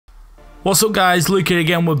What's up guys, Luke here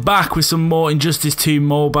again. We're back with some more Injustice 2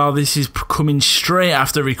 Mobile. This is coming straight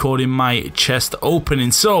after recording my chest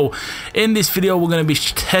opening. So in this video we're going to be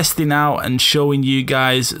testing out and showing you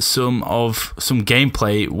guys some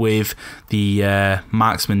gameplay with the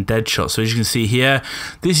Marksman Deadshot. So as you can see here,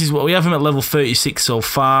 this is what we have him at level 36 so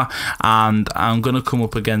far, and I'm going to come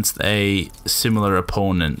up against a similar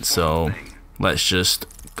opponent. So let's just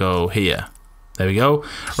go here. There we go.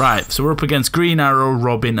 Right, so we're up against Green Arrow,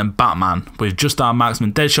 Robin, and Batman with just our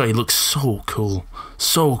Marksman Deadshot. He looks so cool.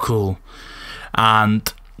 So cool.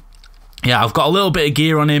 And yeah, I've got a little bit of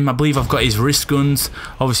gear on him. I believe I've got his wrist guns.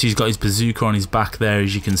 Obviously, he's got his bazooka on his back there,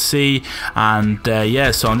 as you can see. And yeah,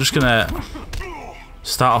 so I'm just going to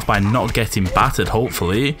start off by not getting battered,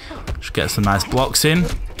 hopefully. Just get some nice blocks in.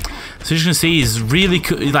 So as you can see, he's really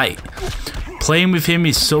cool. Like, playing with him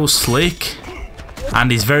is so slick. And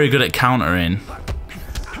he's very good at countering.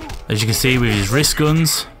 As you can see with his wrist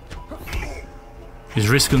guns. His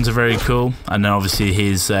wrist guns are very cool. And then obviously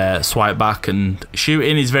his swipe back and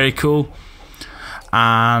shooting is very cool.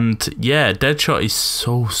 And yeah, Deadshot is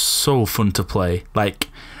so fun to play. Like,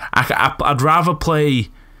 I'd rather play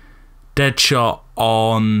Deadshot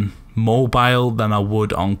on mobile than I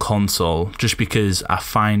would on console. Just because I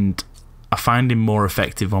find him more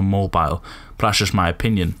effective on mobile. But that's just my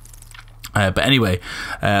opinion. But anyway,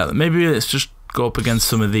 maybe let's just go up against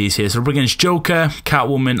some of these here. So we're up against Joker,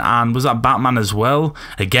 Catwoman, and was that Batman as well?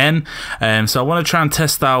 Again. So I want to try and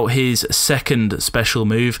test out his second special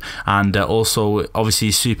move, and also obviously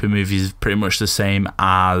his super move is pretty much the same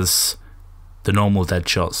as the normal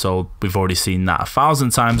Deadshot. So we've already seen that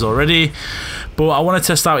 1,000 times already. But I want to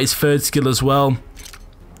test out his third skill as well.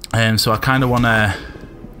 So I kind of want to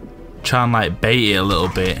try and like bait it a little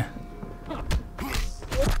bit.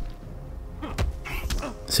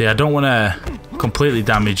 See, I don't want to completely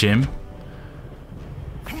damage him.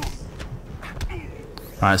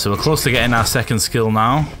 Right, so we're close to getting our second skill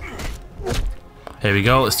now. Here we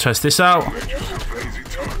go, let's test this out.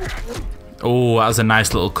 Oh, that was a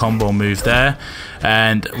nice little combo move there.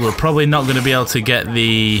 And we're probably not going to be able to get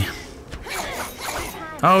the...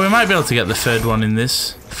 Oh, we might be able to get the third one in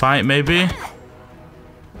this fight, maybe.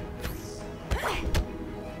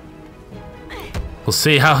 We'll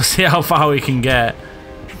see how far we can get.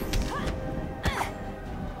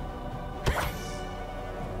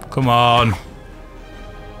 Come on.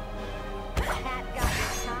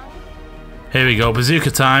 Here we go,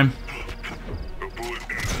 bazooka time.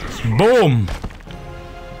 Boom!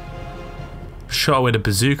 Shot with a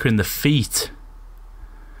bazooka in the feet.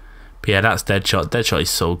 But yeah, that's Deadshot. Deadshot is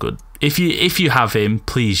so good. If you have him,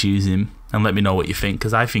 please use him and let me know what you think,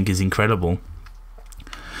 because I think he's incredible.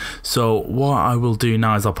 So what I will do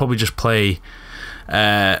now is I'll probably just play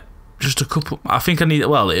just a couple. I think I need,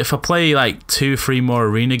 well, if I play like 2 or 3 more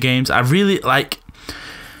arena games, I really like,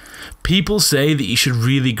 people say that you should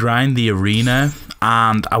really grind the arena,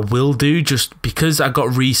 and I will do, just because I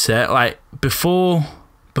got reset. Like before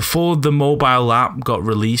the mobile app got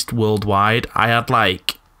released worldwide, I had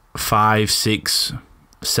like 5, 6,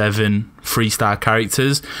 7 3-star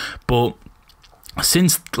characters, but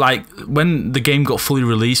since like when the game got fully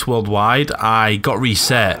released worldwide, I got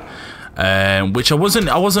reset. Which I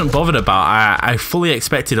wasn't bothered about. I fully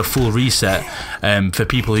expected a full reset for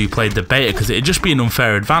people who played the beta, because it'd just be an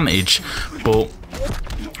unfair advantage. But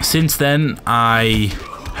since then, I've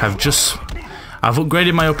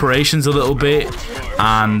upgraded my operations a little bit,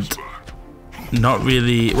 and not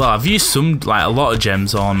really. Well, I've used a lot of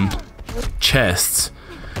gems on chests.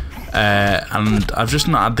 And I've just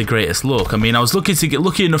not had the greatest luck. I mean, I was lucky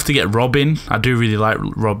enough to get Robin. I do really like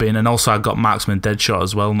Robin, and also I got Marksman Deadshot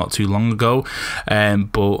as well not too long ago.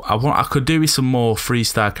 But I could do with some more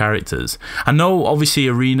 3-star characters. I know obviously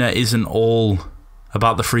Arena isn't all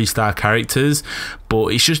about the 3-star characters, but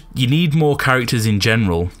it's just you need more characters in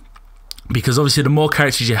general. Because obviously the more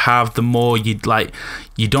characters you have, the more you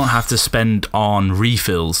don't have to spend on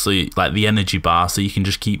refills, so like the energy bar, so you can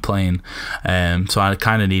just keep playing. So I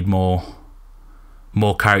kind of need more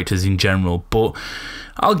characters in general, but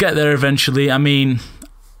I'll get there eventually. I mean,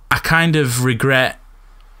 I kind of regret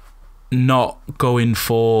not going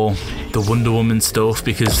for the Wonder Woman stuff,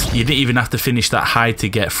 because you didn't even have to finish that high to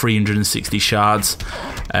get 360 shards.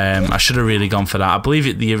 I should have really gone for that. I believe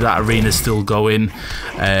that arena's still going.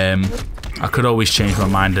 I could always change my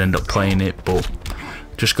mind and end up playing it, but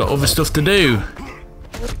just got other stuff to do.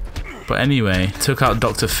 But anyway, took out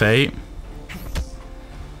Dr. Fate.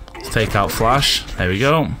 Let's take out Flash. There we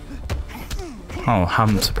go. Oh,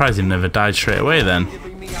 I'm surprised he never died straight away then.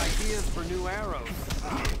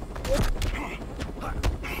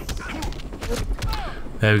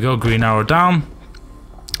 There we go, Green Arrow down.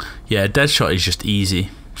 yeah, Deadshot is just easy.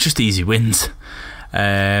 Just easy wins.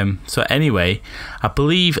 So anyway, I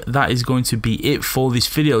believe that is going to be it for this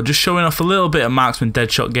video. Just showing off a little bit of Marksman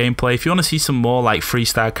Deadshot gameplay. If you want to see some more like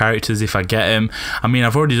freestyle characters, if I get them, I mean,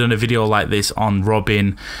 I've already done a video like this on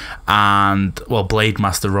Robin and, well, Blade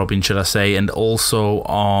Master Robin, should I say, and also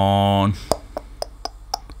on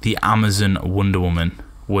the Amazon Wonder Woman,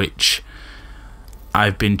 which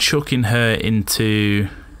I've been chucking her into.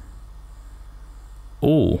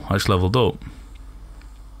 Oh, I just leveled up.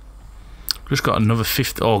 Just got another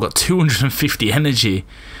 50. Oh, got 250 energy.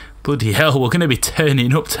 Bloody hell, we're going to be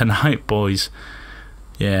turning up tonight, boys.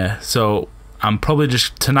 Yeah, so I'm probably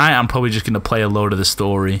just going to play a load of the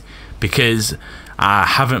story, because I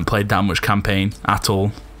haven't played that much campaign at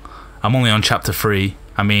all. I'm only on chapter 3.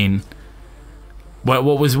 I mean, what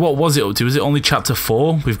was it up to? Was it only chapter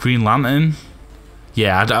 4 with Green Lantern?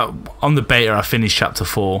 Yeah, on the beta I finished chapter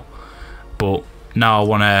 4, but now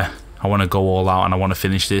I want to go all out and I want to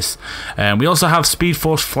finish this. We also have Speed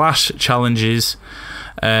Force Flash challenges.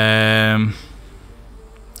 I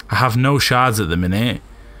have no shards at the minute,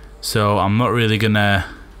 so I'm not gonna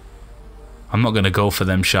go for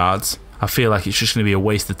them shards. I feel like it's just gonna be a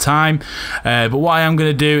waste of time. But what I am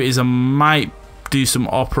gonna do is I might do some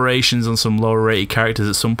operations on some lower rated characters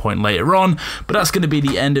at some point later on, but that's going to be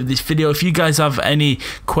the end of this video. If you guys have any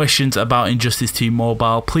questions about Injustice 2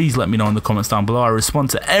 Mobile, please let me know in the comments down below. I respond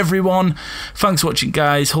to everyone. Thanks for watching,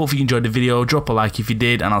 guys. Hopefully you enjoyed the video. Drop a like if you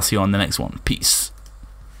did, and I'll see you on the next one. Peace.